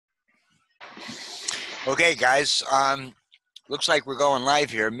Okay, guys. Looks like we're going live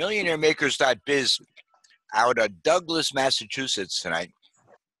here. MillionaireMakers.biz out of Douglas, Massachusetts tonight.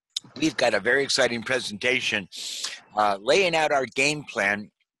 We've got a very exciting presentation laying out our game plan,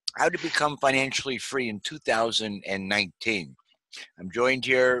 how to become financially free in 2019. I'm joined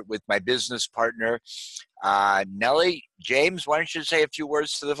here with my business partner, Nellie. James, why don't you say a few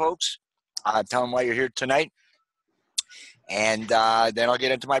words to the folks? Tell them why you're here tonight, and then I'll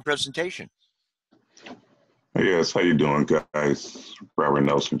get into my presentation. Yes, how you doing, guys? Robert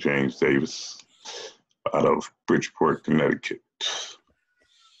Nelson, James Davis, out of Bridgeport, Connecticut.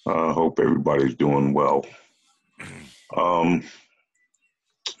 Hope everybody's doing well. But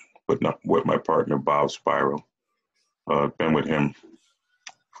not with my partner, Bob Spiral. Been with him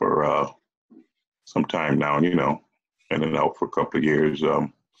for some time now, and in and out for a couple of years.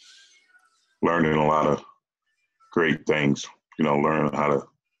 Learning a lot of great things. Learning how to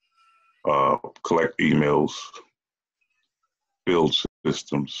collect emails, build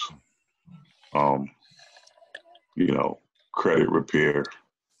systems, credit repair.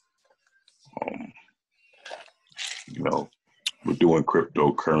 We're doing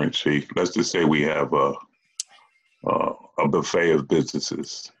cryptocurrency. Let's just say we have a buffet of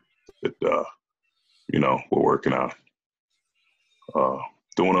businesses that we're working on.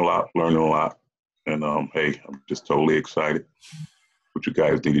 Doing a lot, learning a lot, and hey, I'm just totally excited. What you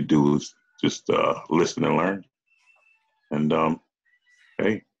guys need to do is just listen and learn, and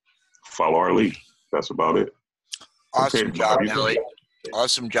hey, follow our lead. That's about it. Awesome job, Nellie.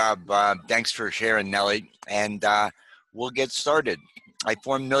 Awesome job. Thanks for sharing, Nellie. And we'll get started. I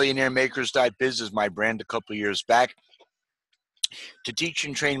formed millionairemakers.biz as my brand a couple of years back to teach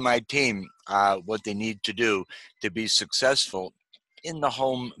and train my team what they need to do to be successful in the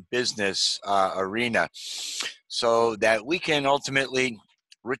home business arena so that we can ultimately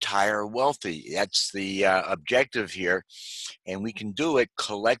retire wealthy. That's the objective here, and we can do it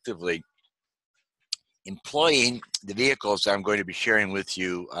collectively, employing the vehicles that I'm going to be sharing with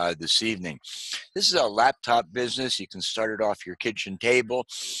you this evening. This is a laptop business. You can start it off your kitchen table.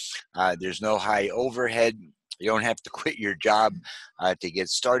 There's no high overhead. You don't have to quit your job to get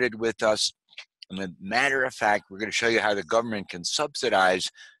started with us. And as a matter of fact, we're going to show you how the government can subsidize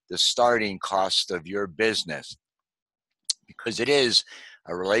the starting cost of your business, because it is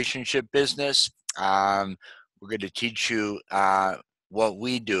a relationship business. We're going to teach you what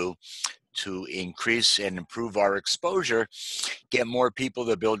we do to increase and improve our exposure, get more people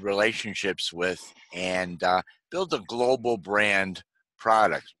to build relationships with, and build a global brand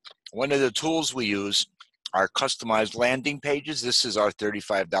product. One of the tools we use are customized landing pages. This is our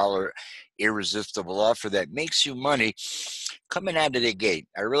 $35 irresistible offer that makes you money coming out of the gate.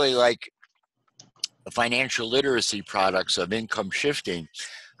 I really like the financial literacy products of income shifting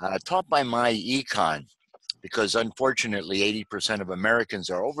taught by my econ, because unfortunately 80% of Americans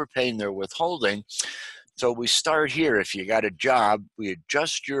are overpaying their withholding. So we start here. If you got a job, we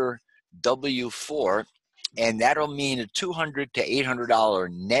adjust your W-4, and that'll mean a $200 to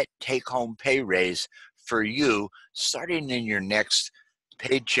 $800 net take-home pay raise for you starting in your next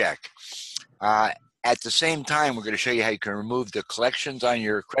paycheck. At the same time, we're going to show you how you can remove the collections on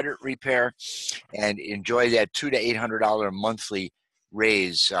your credit repair and enjoy that $200 to $800 monthly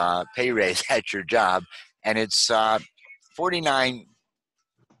raise, pay raise at your job. And it's $49.97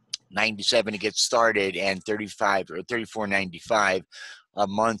 to get started, and $35 or $34.95 a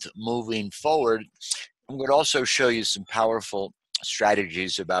month moving forward. I'm going to also show you some powerful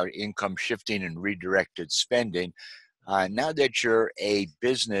strategies about income shifting and redirected spending now that you're a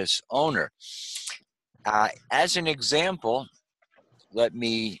business owner. As an example, let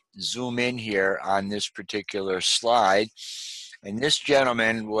me zoom in here on this particular slide. And this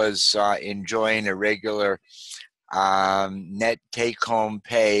gentleman was enjoying a regular net take-home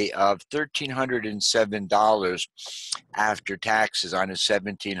pay of $1,307 after taxes on a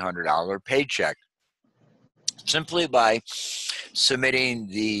 $1,700 paycheck, simply by submitting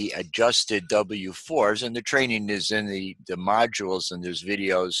the adjusted W-4s. And the training is in the modules, and there's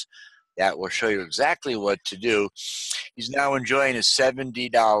videos that will show you exactly what to do. He's now enjoying a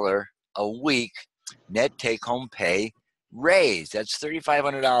 $70 a week net take-home pay raise. That's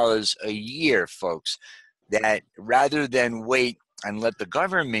 $3,500 a year, folks, that rather than wait and let the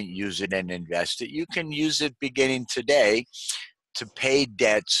government use it and invest it, you can use it beginning today to pay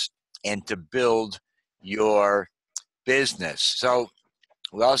debts and to build your business. So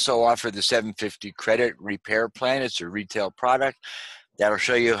we also offer the 750 credit repair plan. It's a retail product that'll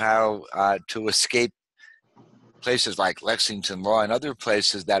show you how to escape places like Lexington Law and other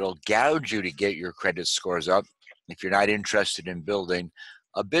places that'll gouge you to get your credit scores up if you're not interested in building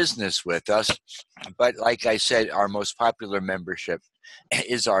a business with us. But like I said, our most popular membership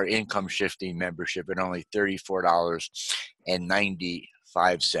is our income shifting membership at only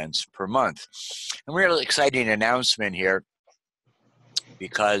 $34.95 per month. And we have an exciting announcement here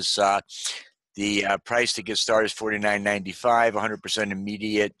because the price to get started is $49.95, 100%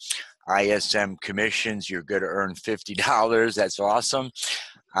 immediate ISM commissions. You're going to earn $50. That's awesome.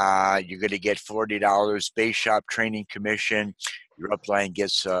 You're going to get $40 base shop training commission. Your upline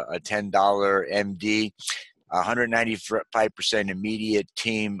gets a $10 MD, 195% immediate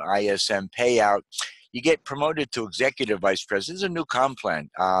team ISM payout. You get promoted to executive vice president. This is a new comp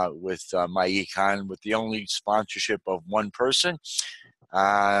plan with my econ, with the only sponsorship of one person.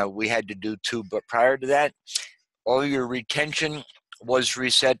 We had to do two, but prior to that, all your retention was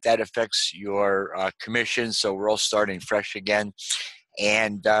reset. That affects your commission. So we're all starting fresh again.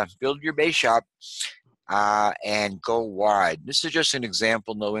 And build your base shop and go wide. This is just an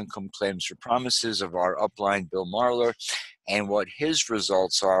example, no income claims or promises, of our upline, Bill Marler, and what his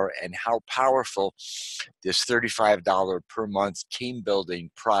results are and how powerful this $35 per month team building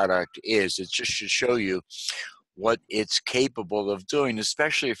product is. It's just to show you what it's capable of doing,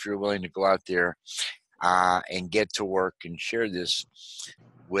 especially if you're willing to go out there and get to work and share this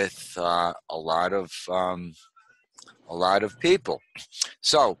with a lot of people.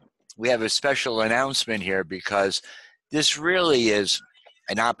 So we have a special announcement here because this really is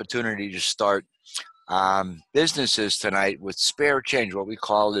an opportunity to start businesses tonight with spare change. What we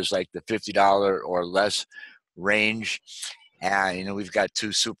call is like the $50 or less range. And we've got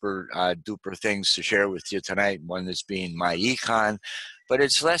two super duper things to share with you tonight. One that's being my econ, but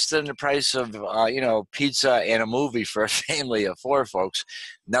it's less than the price of pizza and a movie for a family of four folks.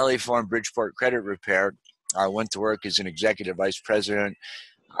 Nellie Farm Bridgeport Credit Repair. I went to work as an executive vice president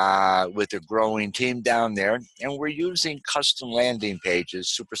with a growing team down there, and we're using custom landing pages,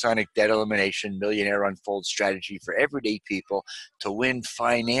 supersonic debt elimination, millionaire unfold strategy for everyday people to win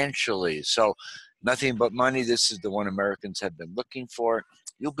financially. So nothing but money. This is the one Americans have been looking for.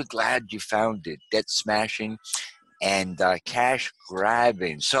 You'll be glad you found it. Debt smashing and cash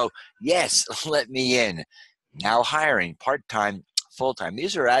grabbing. So yes, let me in. Now hiring part-time, full-time.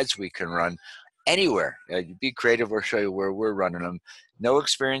 These are ads we can run anywhere. Be creative. We'll show you where we're running them. No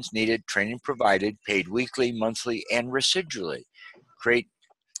experience needed, training provided, paid weekly, monthly, and residually. Create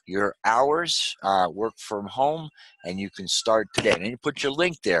your hours, work from home, and you can start today. And you put your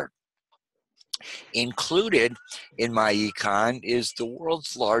link there. Included in my econ is the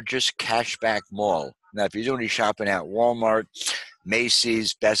world's largest cashback mall. Now, if you're doing any shopping at Walmart,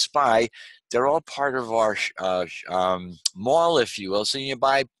 Macy's, Best Buy, they're all part of our mall, if you will. So you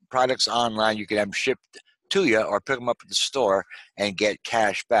buy products online, you can have them shipped to you or pick them up at the store and get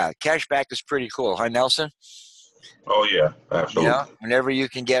cash back. Cash back is pretty cool, huh, Nelson? Oh, yeah, absolutely. Yeah, whenever you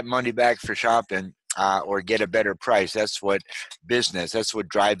can get money back for shopping or get a better price, that's what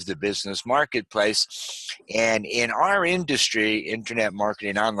drives the business marketplace. And in our industry, internet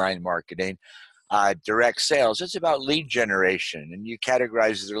marketing, online marketing, direct sales, it's about lead generation, and you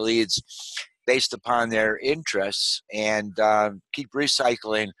categorize their leads based upon their interests and keep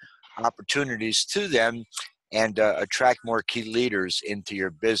recycling opportunities to them and attract more key leaders into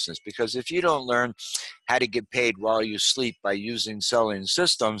your business. Because if you don't learn how to get paid while you sleep by using selling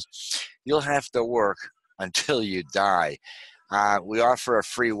systems, you'll have to work until you die. We offer a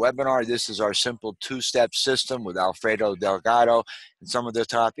free webinar. This is our simple two-step system with Alfredo Delgado and some of the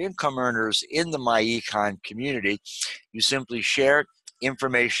top income earners in the MyEcon community. You simply share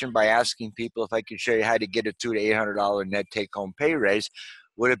information by asking people, if I could show you how to get a $200 to $800 net take-home pay raise,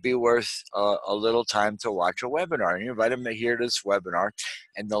 would it be worth a little time to watch a webinar? And you invite them to hear this webinar,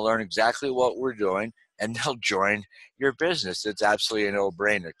 and they'll learn exactly what we're doing, and they'll join your business. It's absolutely a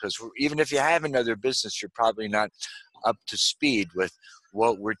no-brainer, because even if you have another business, you're probably not up to speed with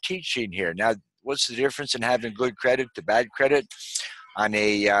what we're teaching here. Now, what's the difference in having good credit to bad credit? On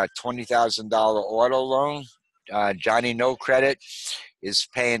a $20,000 auto loan, Johnny No Credit is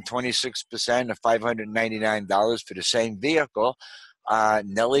paying 26% of $599 for the same vehicle.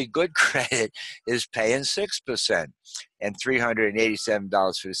 Nelly Good Credit is paying 6% and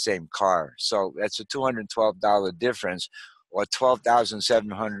 $387 for the same car. So that's a $212 difference, or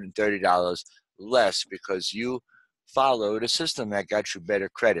 $12,730 less, because you followed a system that got you better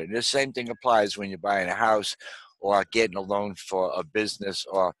credit. And the same thing applies when you're buying a house or getting a loan for a business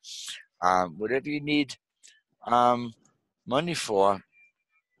or whatever you need money for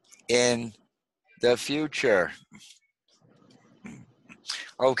in the future.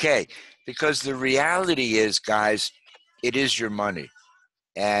 Okay, because the reality is, guys, it is your money.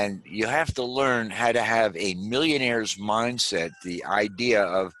 And you have to learn how to have a millionaire's mindset, the idea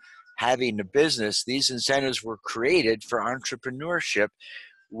of having a business. These incentives were created for entrepreneurship,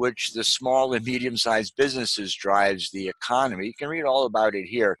 which the small and medium-sized businesses drives the economy. You can read all about it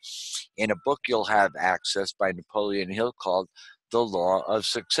here in a book you'll have access by Napoleon Hill called The Law of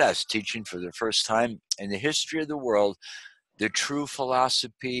Success, teaching for the first time in the history of the world the true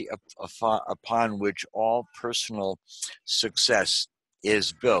philosophy upon which all personal success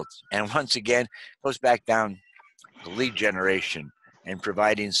is built. And once again, goes back down to lead generation and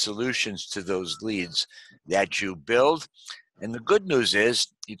providing solutions to those leads that you build. And the good news is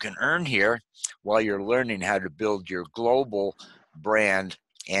you can earn here while you're learning how to build your global brand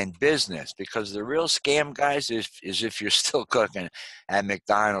and business, because the real scam, guys, is if you're still cooking at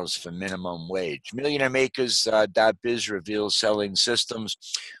McDonald's for minimum wage. MillionaireMakers.biz reveals selling systems.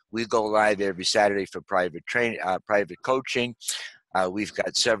 We go live every Saturday for private coaching. We've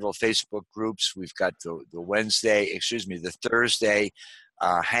got several Facebook groups. We've got the Thursday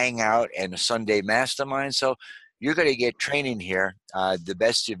hangout and a Sunday mastermind. So you're going to get training here, the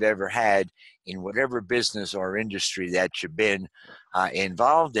best you've ever had in whatever business or industry that you've been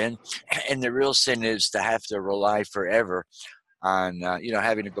involved in. And the real sin is to have to rely forever on,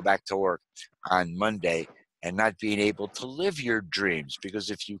 having to go back to work on Monday and not being able to live your dreams. Because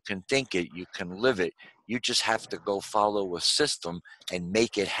if you can think it, you can live it. You just have to go follow a system and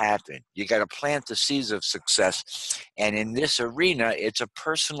make it happen. You got to plant the seeds of success. And in this arena, it's a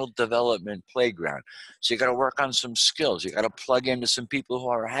personal development playground. So you got to work on some skills. You got to plug into some people who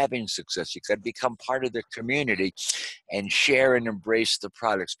are having success. You got to become part of the community and share and embrace the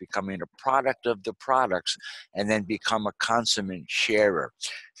products, becoming a product of the products, and then become a consummate sharer.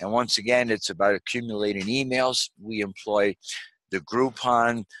 And once again, it's about accumulating emails. We employ the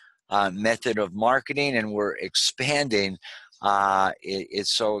Groupon method of marketing, and we're expanding.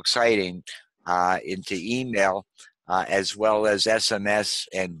 It's so exciting into email as well as SMS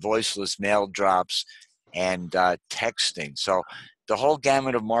and voiceless mail drops and texting. So the whole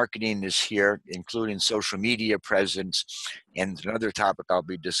gamut of marketing is here, including social media presence, and another topic I'll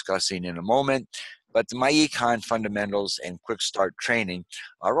be discussing in a moment. But my econ fundamentals and quick start training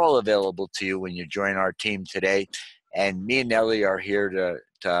are all available to you when you join our team today. And me and Nellie are here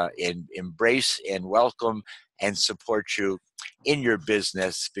to embrace and welcome and support you in your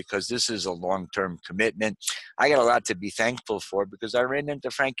business, because this is a long-term commitment. I got a lot to be thankful for, because I ran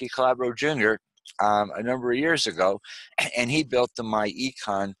into Frankie Calabro Jr. A number of years ago, and he built the My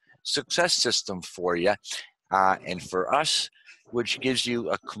Econ success system for you and for us, which gives you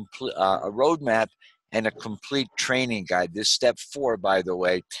a complete a roadmap and a complete training guide. This step 4, by the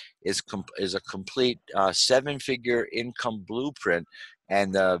way, is a complete 7-figure income blueprint.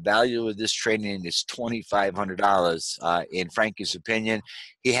 And the value of this training is $2,500. In Frankie's opinion,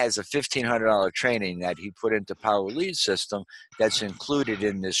 he has a $1,500 training that he put into Power Lead System that's included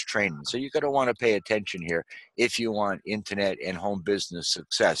in this training. So you're going to want to pay attention here if you want internet and home business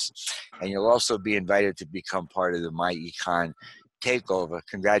success. And you'll also be invited to become part of the My Econ takeover.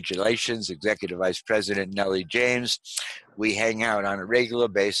 Congratulations, Executive Vice President Nellie James. We hang out on a regular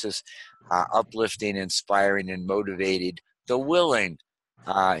basis, uplifting, inspiring, and motivated the willing,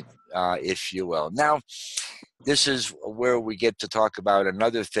 if you will. Now, this is where we get to talk about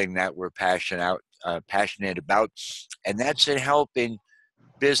another thing that we're passionate about, and that's in helping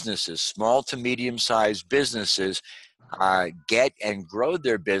businesses, small to medium-sized businesses, get and grow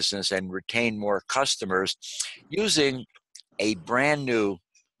their business and retain more customers using a brand new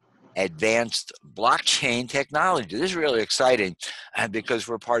advanced blockchain technology. This is really exciting because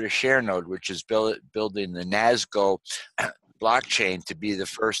we're part of ShareNode, which is building the NASGO blockchain to be the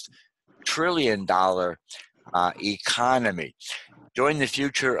first trillion-dollar economy. Join the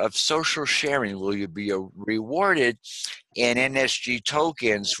future of social sharing. Will you be rewarded in NSG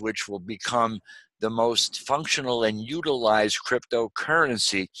tokens, which will become the most functional and utilized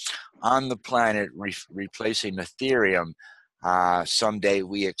cryptocurrency on the planet, replacing Ethereum someday,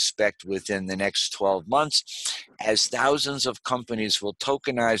 we expect within the next 12 months, as thousands of companies will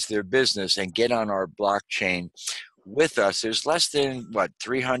tokenize their business and get on our blockchain with us. There's less than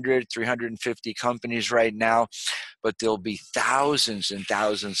 350 companies right now, but there'll be thousands and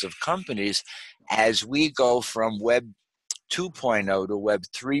thousands of companies as we go from Web 2.0 to Web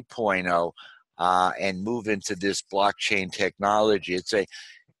 3.0 and move into this blockchain technology. It's a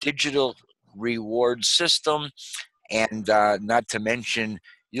digital reward system, and not to mention,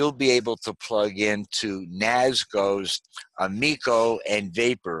 you'll be able to plug into NASGO's Amico and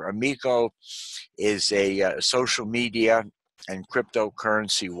Vapor. Amico is a social media and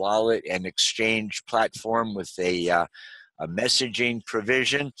cryptocurrency wallet and exchange platform with a a messaging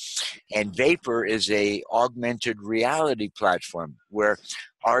provision. And Vapor is a augmented reality platform where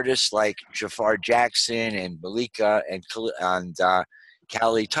artists like Jafar Jackson and Malika and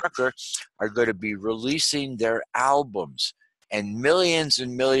Callie Tucker are going to be releasing their albums, and millions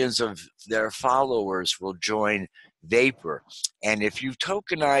of their followers will join Vapor. And if you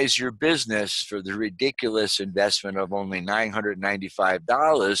tokenize your business for the ridiculous investment of only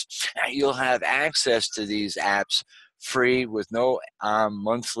 $995, you'll have access to these apps free with no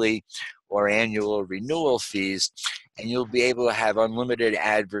monthly or annual renewal fees, and you'll be able to have unlimited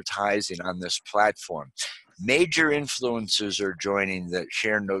advertising on this platform. Major influencers are joining the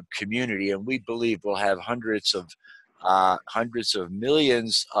ShareNode community, and we believe we'll have hundreds of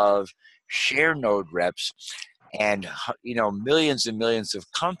millions of ShareNode reps, and millions and millions of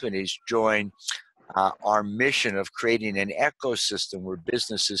companies join our mission of creating an ecosystem where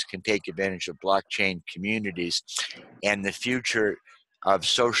businesses can take advantage of blockchain communities. And the future of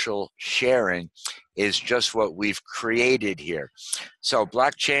social sharing is just what we've created here. So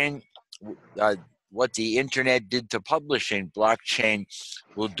blockchain, what the internet did to publishing, blockchain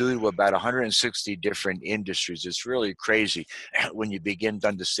will do to about 160 different industries. It's really crazy when you begin to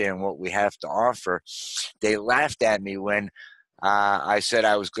understand what we have to offer. They laughed at me when I said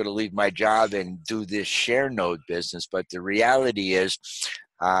I was going to leave my job and do this ShareNode business, but the reality is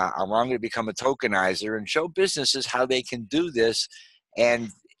I'm going to become a tokenizer and show businesses how they can do this. And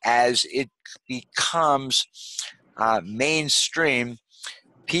as it becomes mainstream,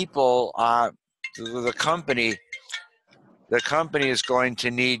 people, the company is going to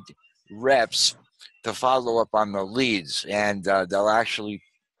need reps to follow up on the leads, and they'll actually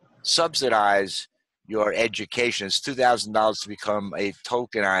subsidize your education. It's $2,000 to become a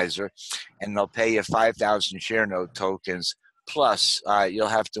tokenizer, and they'll pay you 5,000 ShareNode tokens. Plus, you'll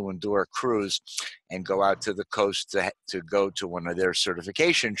have to endure a cruise and go out to the coast to go to one of their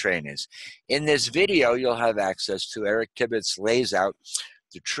certification trainings. In this video, you'll have access to Eric Tibbetts lays out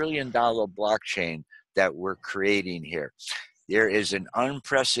the trillion-dollar blockchain that we're creating here. There is an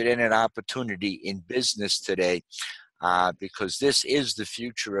unprecedented opportunity in business today because this is the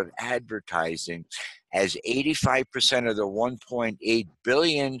future of advertising, as 85% of the 1.8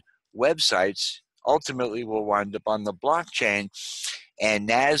 billion websites ultimately will wind up on the blockchain, and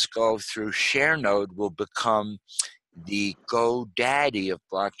NASGO through ShareNode will become the GoDaddy of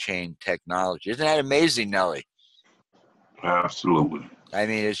blockchain technology. Isn't that amazing, Nelly? Absolutely. I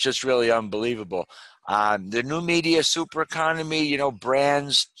mean, it's just really unbelievable. The new media super economy,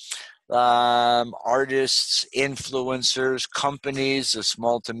 brands, artists, influencers, companies, the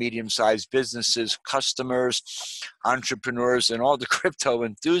small to medium-sized businesses, customers, entrepreneurs, and all the crypto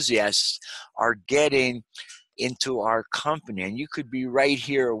enthusiasts are getting into our company. And you could be right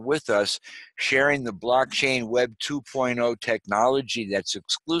here with us sharing the blockchain Web 2.0 technology that's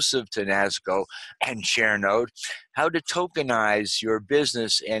exclusive to NASGO and ShareNode, how to tokenize your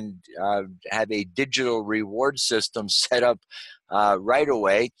business and have a digital reward system set up right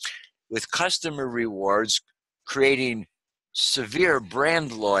away with customer rewards, creating severe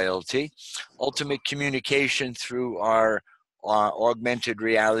brand loyalty, ultimate communication through our augmented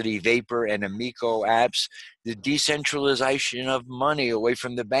reality Vapor and Amico apps, the decentralization of money away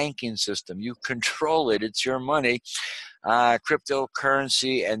from the banking system. You control it, it's your money,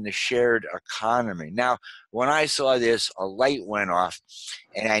 cryptocurrency, and the shared economy. Now, when I saw this, a light went off,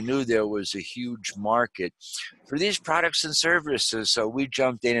 and I knew there was a huge market for these products and services. So we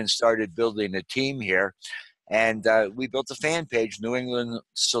jumped in and started building a team here. And we built a fan page, New England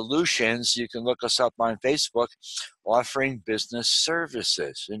Solutions. You can look us up on Facebook, offering business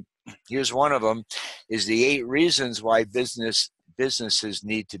services. And here's one of them, is the 8 reasons why businesses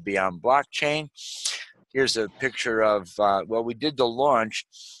need to be on blockchain. Here's a picture of, we did the launch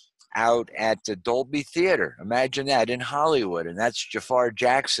out at the Dolby Theater. Imagine that, in Hollywood. And that's Jafar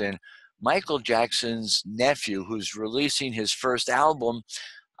Jackson, Michael Jackson's nephew, who's releasing his first album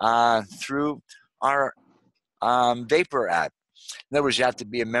through our Vapor app. In other words, you have to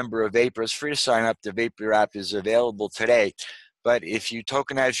be a member of Vapor. It's free to sign up. The Vapor app is available today. But if you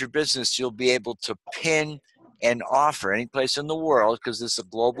tokenize your business, you'll be able to pin and offer any place in the world, because this is a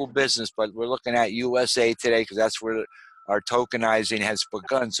global business, but we're looking at USA today because that's where our tokenizing has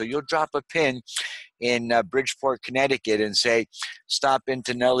begun. So you'll drop a pin in Bridgeport, Connecticut and say, stop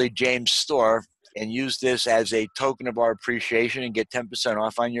into Nellie James' store and use this as a token of our appreciation and get 10%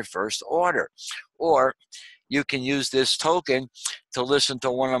 off on your first order. Or you can use this token to listen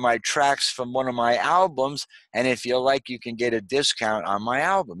to one of my tracks from one of my albums, and if you like, you can get a discount on my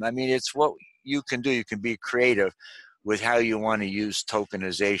album. I mean, it's what you can do. You can be creative with how you want to use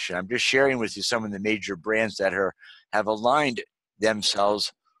tokenization. I'm just sharing with you some of the major brands that are have aligned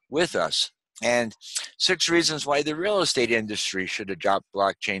themselves with us. And 6 reasons why the real estate industry should adopt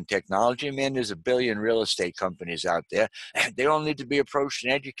blockchain technology. Man, there's a billion real estate companies out there. They all need to be approached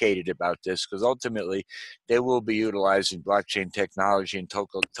and educated about this, because ultimately they will be utilizing blockchain technology and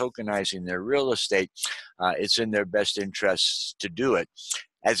tokenizing their real estate. It's in their best interests to do it.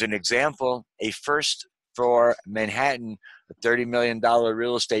 As an example, a first for Manhattan, a $30 million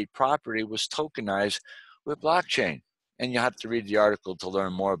real estate property was tokenized with blockchain. And you'll have to read the article to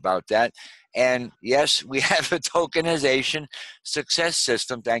learn more about that. And yes, we have a tokenization success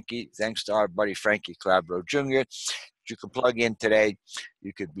system. Thanks to our buddy Frankie Calabro Jr. You could plug in today.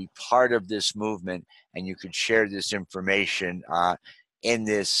 You could be part of this movement, and you could share this information in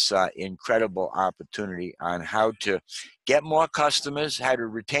this incredible opportunity on how to get more customers, how to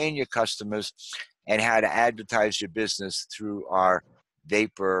retain your customers, and how to advertise your business through our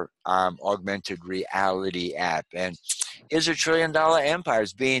Vapor augmented reality app. And here's a $1 trillion empire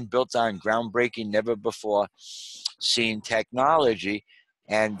is being built on groundbreaking, never before seen technology.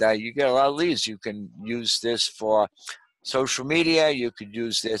 And you get a lot of leads. You can use this for social media. You could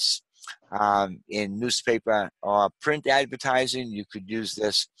use this in newspaper or print advertising. You could use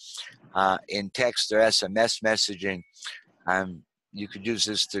this in text or SMS messaging. You could use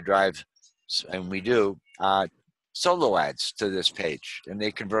this to drive, and we do, solo ads to this page, and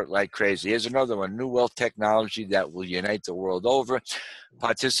they convert like crazy. Here's another one: new wealth technology that will unite the world over,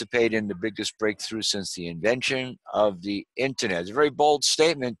 participate in the biggest breakthrough since the invention of the internet. It's a very bold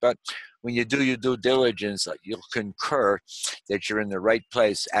statement, but when you do your due diligence, you'll concur that you're in the right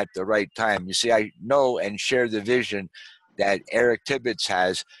place at the right time. You see, I know and share the vision that Eric Tibbetts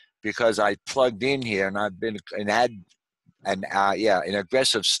has, because I plugged in here and I've been an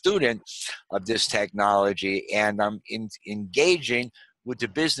aggressive student of this technology, and I'm engaging with the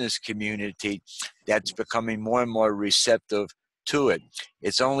business community that's becoming more and more receptive to it.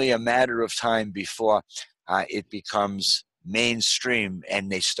 It's only a matter of time before it becomes mainstream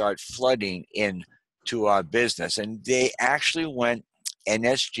and they start flooding into our business. And they actually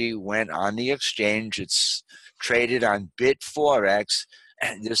NSG went on the exchange. It's traded on Bitforex.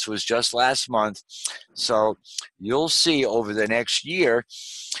 This was just last month. So you'll see over the next year,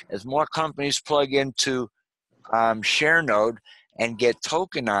 as more companies plug into ShareNode and get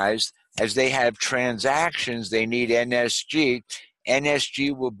tokenized, as they have transactions, they need NSG.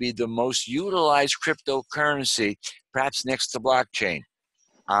 NSG will be the most utilized cryptocurrency, perhaps next to blockchain,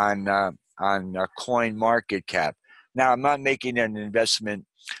 on coin market cap. Now, I'm not making any investment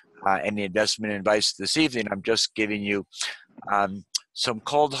advice this evening. I'm just giving you some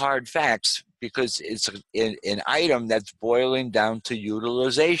cold hard facts, because it's an item that's boiling down to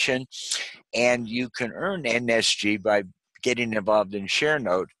utilization, and you can earn NSG by getting involved in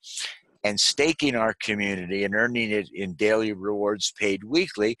ShareNode and staking our community and earning it in daily rewards paid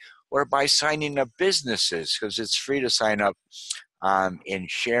weekly, or by signing up businesses, because it's free to sign up in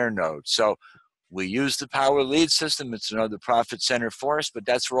ShareNode. So we use the Power Lead system. It's another profit center for us, but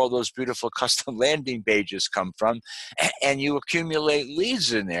that's where all those beautiful custom landing pages come from. And you accumulate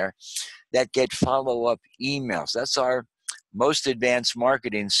leads in there that get follow-up emails. That's our most advanced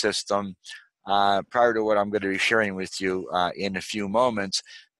marketing system, prior to what I'm going to be sharing with you in a few moments.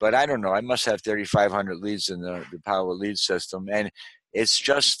 But I don't know, I must have 3,500 leads in the Power Lead system. And it's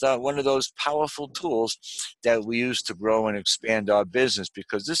just one of those powerful tools that we use to grow and expand our business,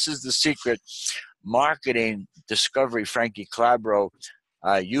 because this is the secret marketing discovery Frankie Calabro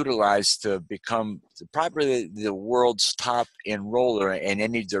utilized to become probably the world's top enroller in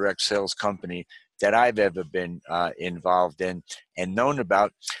any direct sales company that I've ever been involved in and known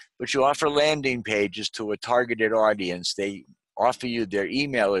about. But you offer landing pages to a targeted audience. They offer you their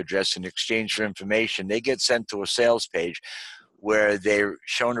email address in exchange for information. They get sent to a sales page where they're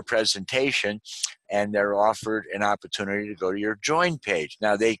shown a presentation and they're offered an opportunity to go to your join page.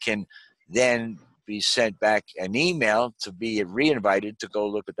 Now they can then be sent back an email to be re-invited to go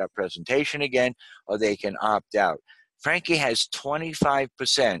look at that presentation again, or they can opt out. Frankie has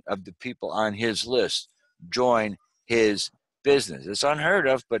 25% of the people on his list join his business. It's unheard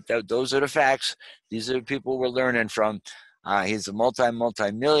of, but those are the facts. These are the people we're learning from. He's a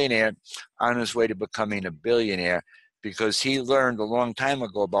multi-millionaire on his way to becoming a billionaire, because he learned a long time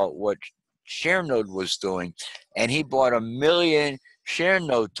ago about what ShareNode was doing, and he bought 1 million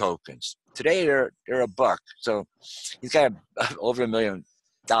ShareNode tokens. Today they're $1. So he's got over $1 million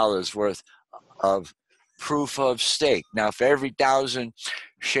worth of proof of stake. Now, for every 1,000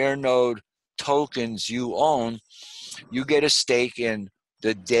 ShareNode tokens you own, you get a stake in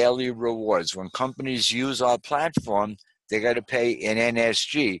the daily rewards. When companies use our platform, they got to pay in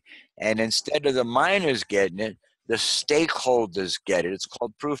NSG. And instead of the miners getting it, the stakeholders get it. It's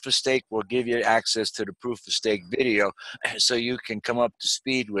called proof of stake. We'll give you access to the proof of stake video so you can come up to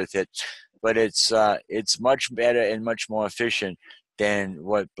speed with it. But it's much better and much more efficient than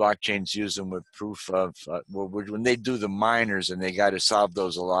what blockchain's using with proof of when they do the miners and they got to solve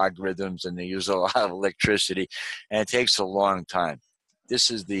those algorithms and they use a lot of electricity and it takes a long time.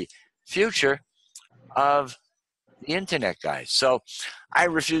 This is the future of the internet, guys. So I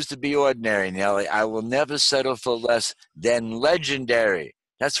refuse to be ordinary, Nelly. I will never settle for less than legendary.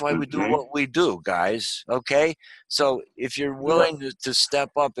 That's why we do what we do, guys. Okay? So if you're willing to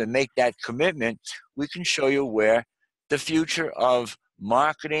step up and make that commitment, we can show you where the future of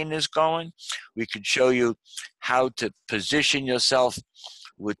marketing is going. We can show you how to position yourself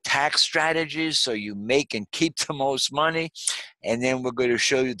with tax strategies so you make and keep the most money. And then we're going to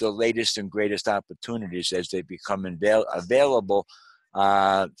show you the latest and greatest opportunities as they become available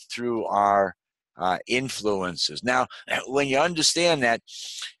through our influences. Now, when you understand that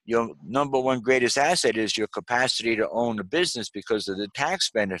your number one greatest asset is your capacity to own a business because of the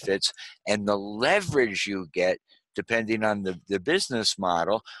tax benefits and the leverage you get depending on the business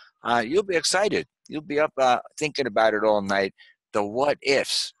model, you'll be excited. You'll be up thinking about it all night. The what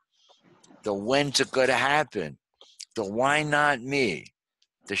ifs, the when's it going to happen, the why not me,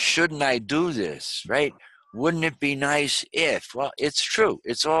 the shouldn't I do this, right? Wouldn't it be nice if? Well, it's true.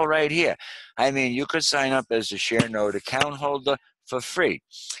 It's all right here. I mean, you could sign up as a share note account holder for free,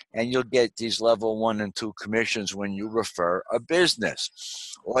 and you'll get these level 1 and 2 commissions when you refer a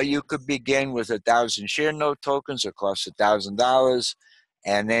business. Or you could begin with 1,000 share note tokens. It costs $1,000,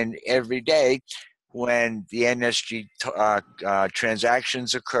 and then every day when the NSG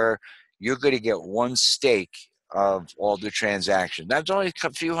transactions occur, you're going to get one stake of all the transactions. That's only a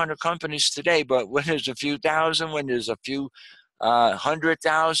few hundred companies today, but when there's a few thousand, when there's a few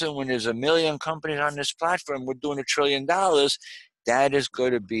 100,000, when there's 1 million companies on this platform, we're doing $1 trillion. That is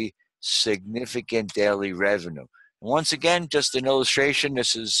going to be significant daily revenue. Once again, just an illustration.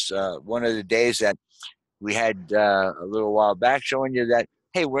 This is one of the days that we had a little while back showing you that,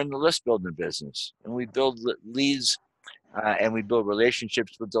 hey, we're in the list building business, and we build leads and we build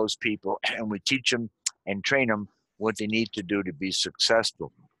relationships with those people, and we teach them and train them what they need to do to be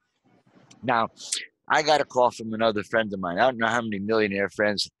successful. Now, I got a call from another friend of mine. I don't know how many millionaire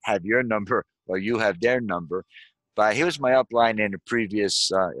friends have your number or you have their number, but he was my upline in a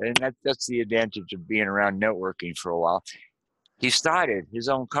previous, and that's the advantage of being around networking for a while. He started his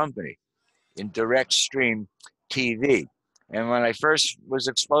own company in direct stream TV. And when I first was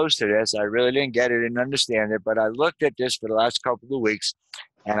exposed to this, I really didn't get it and understand it, but I looked at this for the last couple of weeks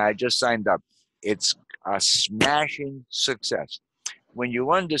and I just signed up. It's a smashing success. When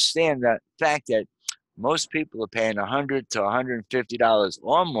you understand the fact that most people are paying $100 to $150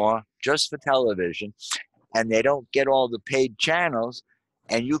 or more just for television, and they don't get all the paid channels,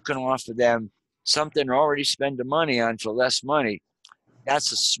 and you can offer them something to already spend the money on for less money,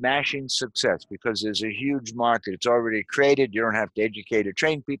 that's a smashing success because there's a huge market. It's already created. You don't have to educate or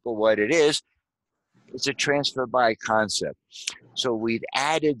train people what it is. It's a transfer by concept. So we've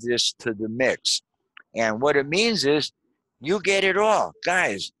added this to the mix. And what it means is you get it all.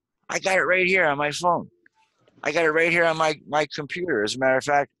 Guys, I got it right here on my phone. I got it right here on my computer. As a matter of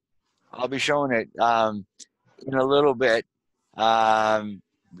fact, I'll be showing it in a little bit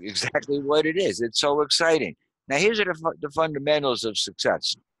exactly what it is. It's so exciting. Now, here's the fundamentals of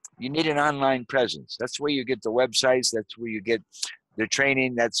success. You need an online presence. That's where you get the websites. That's where you get the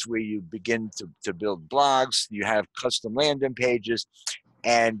training. That's where you begin to build blogs. You have custom landing pages,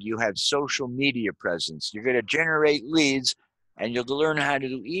 and you have social media presence. You're going to generate leads, and you'll learn how to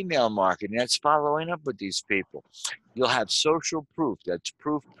do email marketing. That's following up with these people. You'll have social proof. That's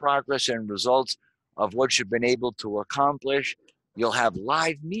proof, progress, and results of what you've been able to accomplish. You'll have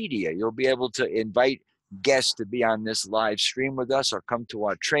live media. You'll be able to invite guests to be on this live stream with us or come to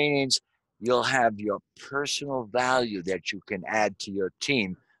our trainings. You'll have your personal value that you can add to your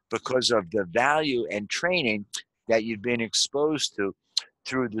team because of the value and training that you've been exposed to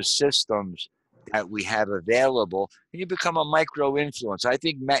through the systems that we have available, and you become a micro influence. I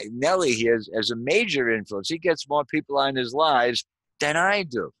think Nelly here is a major influence. He gets more people on his lives than I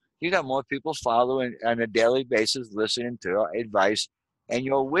do. You got more people following on a daily basis, listening to advice and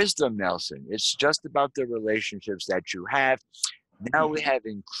your wisdom, Nelson. It's just about the relationships that you have. Now we have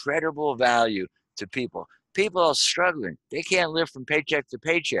incredible value to people. People are struggling. They can't live from paycheck to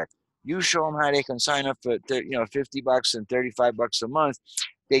paycheck. You show them how they can sign up for $50 and $35 a month.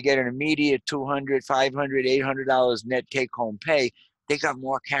 They get an immediate $200, $500, $800 net take-home pay. They got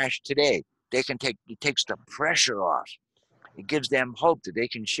more cash today. It takes the pressure off. It gives them hope that they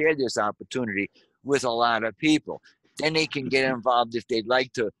can share this opportunity with a lot of people. Then they can get involved if they'd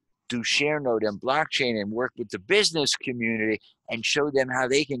like to do share node and blockchain and work with the business community and show them how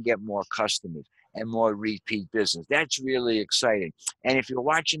they can get more customers and more repeat business. That's really exciting. And if you're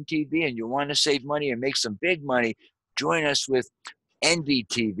watching TV and you want to save money and make some big money, join us with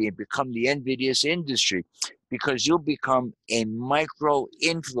NVTV and become the NVIDIA's industry, because you'll become a micro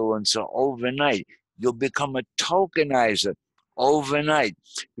influencer overnight. You'll become a tokenizer overnight,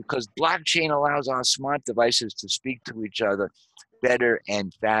 because blockchain allows our smart devices to speak to each other better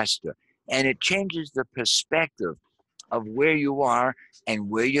and faster. And it changes the perspective of where you are and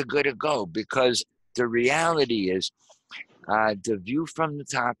where you're going to go, because the reality is the view from the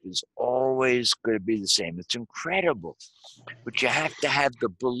top is always going to be the same. It's incredible, but you have to have the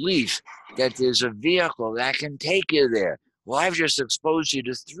belief that there's a vehicle that can take you there. Well, I've just exposed you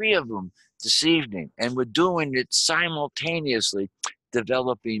to 3 of them this evening, and we're doing it simultaneously,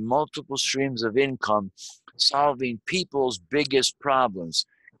 developing multiple streams of income, solving people's biggest problems: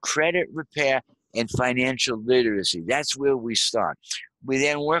 credit repair and financial literacy. That's where we start. We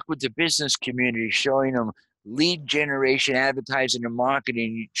then work with the business community, showing them lead generation, advertising, and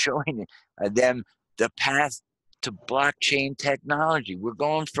marketing, showing them the path to blockchain technology. We're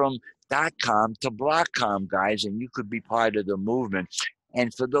going from .com to .block.com, guys, and you could be part of the movement.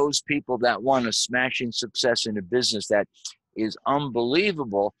 And for those people that want a smashing success in a business that is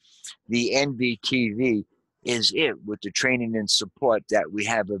unbelievable, the NVTV is it, with the training and support that we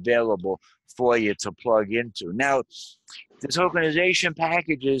have available for you to plug into. Now, the tokenization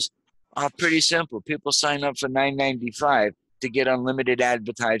packages are pretty simple. People sign up for $9.95 to get unlimited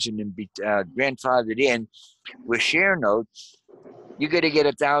advertising and be grandfathered in. With ShareNote, you're going to get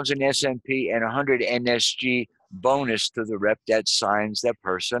 1,000 S&P and 100 NSG bonus to the rep that signs that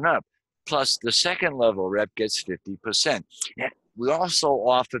person up. Plus, the second level rep gets 50%. We also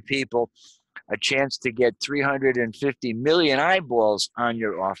offer people a chance to get 350 million eyeballs on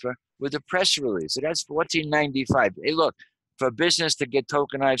your offer with a press release. So that's $14.95. Hey, look, for a business to get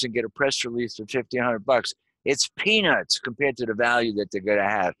tokenized and get a press release for $1,500, it's peanuts compared to the value that they're going to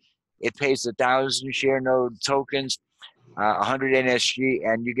have. It pays 1,000 ShareNode tokens, 100 NSG,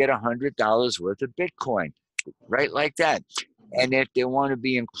 and you get $100 worth of Bitcoin, right like that. And if they want to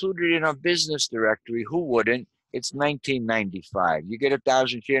be included in a business directory, who wouldn't? It's $19.95. You get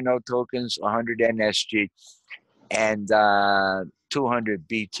 1,000 ShareNode tokens, 100 NSG, and 200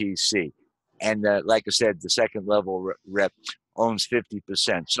 BTC. And like I said, the second level rep owns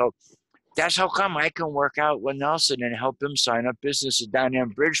 50%. So that's how come I can work out with Nelson and help him sign up businesses down there in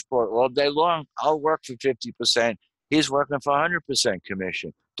Bridgeport all day long. I'll work for 50%. He's working for 100%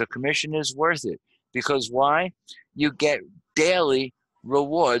 commission. The commission is worth it, because why? You get daily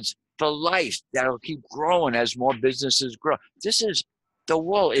rewards for life that'll keep growing as more businesses grow. This is the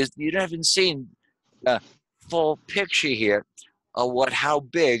world. You haven't seen the full picture here of how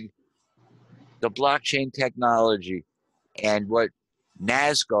big the blockchain technology and what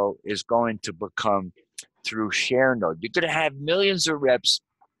NASGO is going to become through ShareNode. You're going to have millions of reps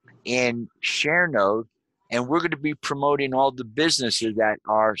in ShareNode, and we're going to be promoting all the businesses that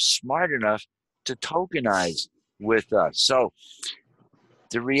are smart enough to tokenize with us. So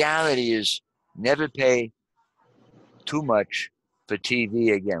the reality is, never pay too much for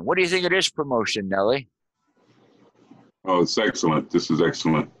TV again. What do you think of this promotion, Nelly? Oh, it's excellent. This is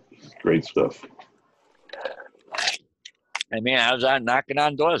excellent. Great stuff. I mean, I was out knocking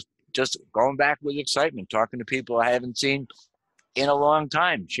on doors, just going back with excitement, talking to people I haven't seen in a long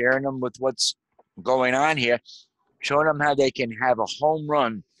time, sharing them with what's going on here, showing them how they can have a home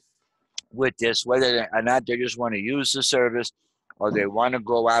run with this, whether or not they just want to use the service or they want to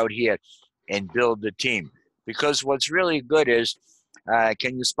go out here and build the team. Because what's really good is,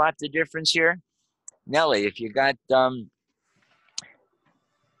 can you spot the difference here? Nelly, if you got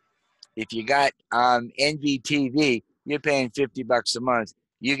NVTV, you're paying $50 a month.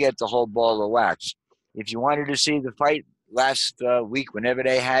 You get the whole ball of wax. If you wanted to see the fight last week, whenever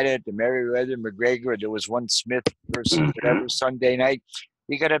they had it, the Merriweather McGregor, there was one Smith versus whatever Sunday night,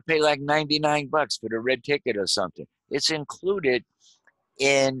 you got to pay like $99 for the red ticket or something. It's included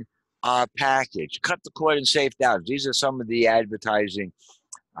in our package. Cut the cord and save thousands. These are some of the advertising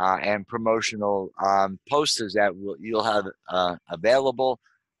and promotional posters that you'll have available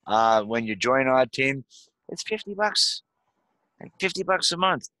when you join our team. It's $50, like $50 a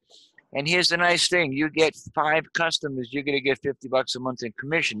month. And here's the nice thing: you get 5 customers, you're going to get $50 a month in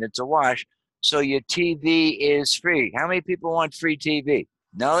commission. It's a wash. So your TV is free. How many people want free TV?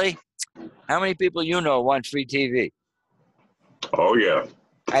 Nelly, how many people want free TV? Oh, yeah.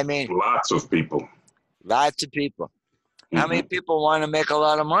 I mean, Lots of people. lots of people. How many people want to make a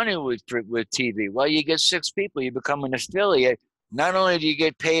lot of money with TV? Well, you get 6 people, you become an affiliate. Not only do you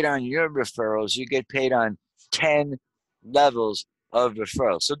get paid on your referrals, you get paid on 10 levels of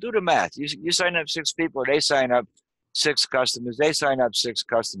referrals. So do the math. You sign up 6 people, they sign up 6 customers, they sign up 6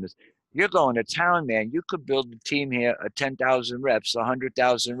 customers. You're going to town, man. You could build a team here of 10,000 reps,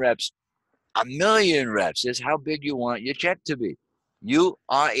 100,000 reps, 1,000,000 reps. Is how big you want your check to be. You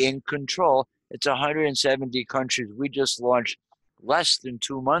are in control. It's 170 countries. We just launched less than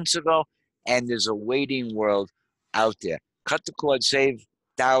 2 months ago, and there's a waiting world out there. Cut the cord, save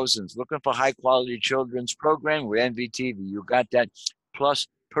thousands. Looking for high quality children's program with NVTV. You got that, plus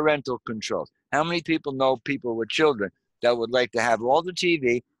parental controls. How many people know people with children that would like to have all the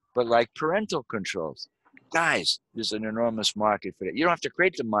TV, but like parental controls? Guys, there's an enormous market for that. You don't have to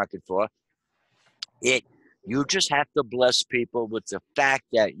create the market for it. You just have to bless people with the fact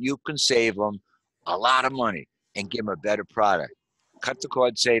that you can save them a lot of money and give them a better product. Cut the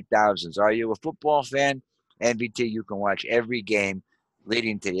cord, save thousands. Are you a football fan? NBT, you can watch every game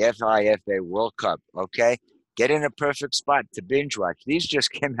leading to the FIFA World Cup, okay? Get in a perfect spot to binge watch. These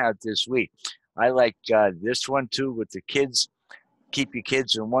just came out this week. I like this one too with the kids. Keep your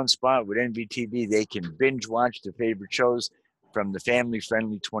kids in one spot with NVTV. They can binge watch their favorite shows from the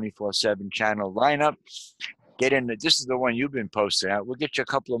family-friendly 24/7 channel lineup. Get in. This is the one you've been posting out. We'll get you a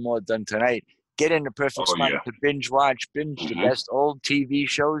couple of more done tonight. Get in the perfect spot to binge watch, binge the best old TV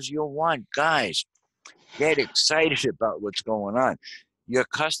shows you'll want. Guys, get excited about what's going on. Your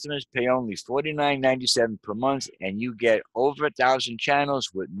customers pay only $49.97 per month, and you get over 1,000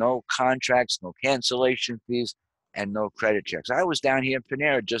 channels with no contracts, no cancellation fees, and no credit checks. I was down here in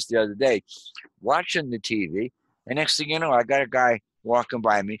Panera just the other day watching the TV, and next thing you know, I got a guy walking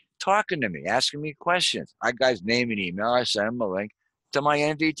by me, talking to me, asking me questions. I got his name and email. I sent him a link to my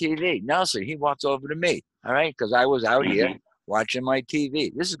NVTV. Nelson, he walked over to me, all right, because I was out here watching my TV.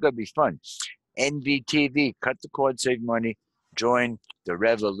 This is going to be fun. NVTV, cut the cord, save money, join the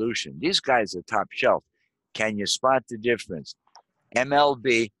revolution. These guys are top shelf. Can you spot the difference?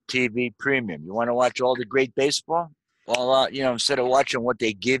 MLB TV Premium. You want to watch all the great baseball? Well, instead of watching what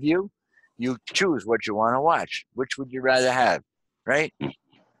they give you, you choose what you want to watch. Which would you rather have, right?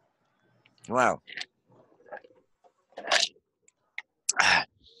 Wow.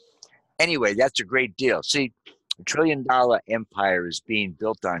 Anyway, that's a great deal. See, $1 trillion empire is being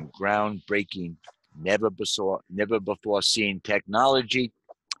built on groundbreaking, never before seen technology.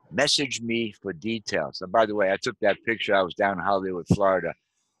 Message me for details. And by the way, I took that picture. I was down in Hollywood, Florida,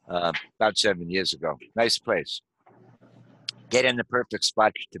 about 7 years ago. Nice place. Get in the perfect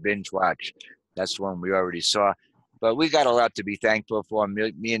spot to binge watch. That's one we already saw. But we got a lot to be thankful for.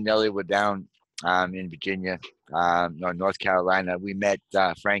 Me and Nellie were down in Virginia, North Carolina. We met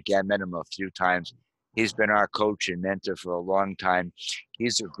Frank. I met him a few times. He's been our coach and mentor for a long time.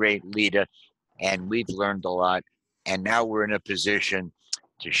 He's a great leader, and we've learned a lot. And now we're in a position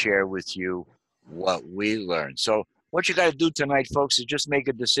to share with you what we learned. So what you got to do tonight, folks, is just make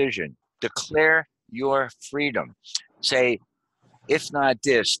a decision. Declare your freedom. Say, if not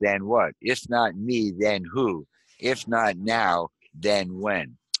this, then what? If not me, then who? If not now, then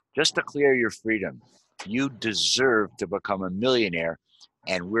when? Just declare your freedom. You deserve to become a millionaire,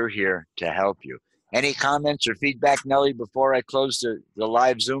 and we're here to help you. Any comments or feedback, Nelly, before I close the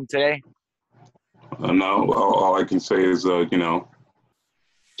live Zoom today? No, all I can say is,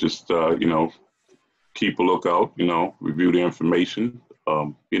 just, keep a lookout, review the information,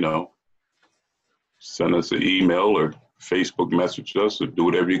 send us an email or Facebook message us or do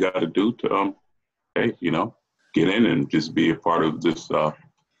whatever you got to do to, get in and just be a part of this,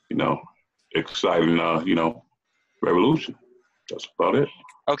 exciting, revolution. That's about it.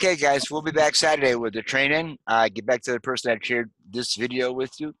 Okay, guys, we'll be back Saturday with the training. Get back to the person that shared this video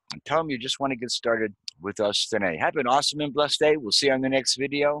with you and tell them you just want to get started with us tonight. Have an awesome and blessed day. We'll see you on the next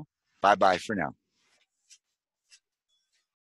video. Bye-bye for now.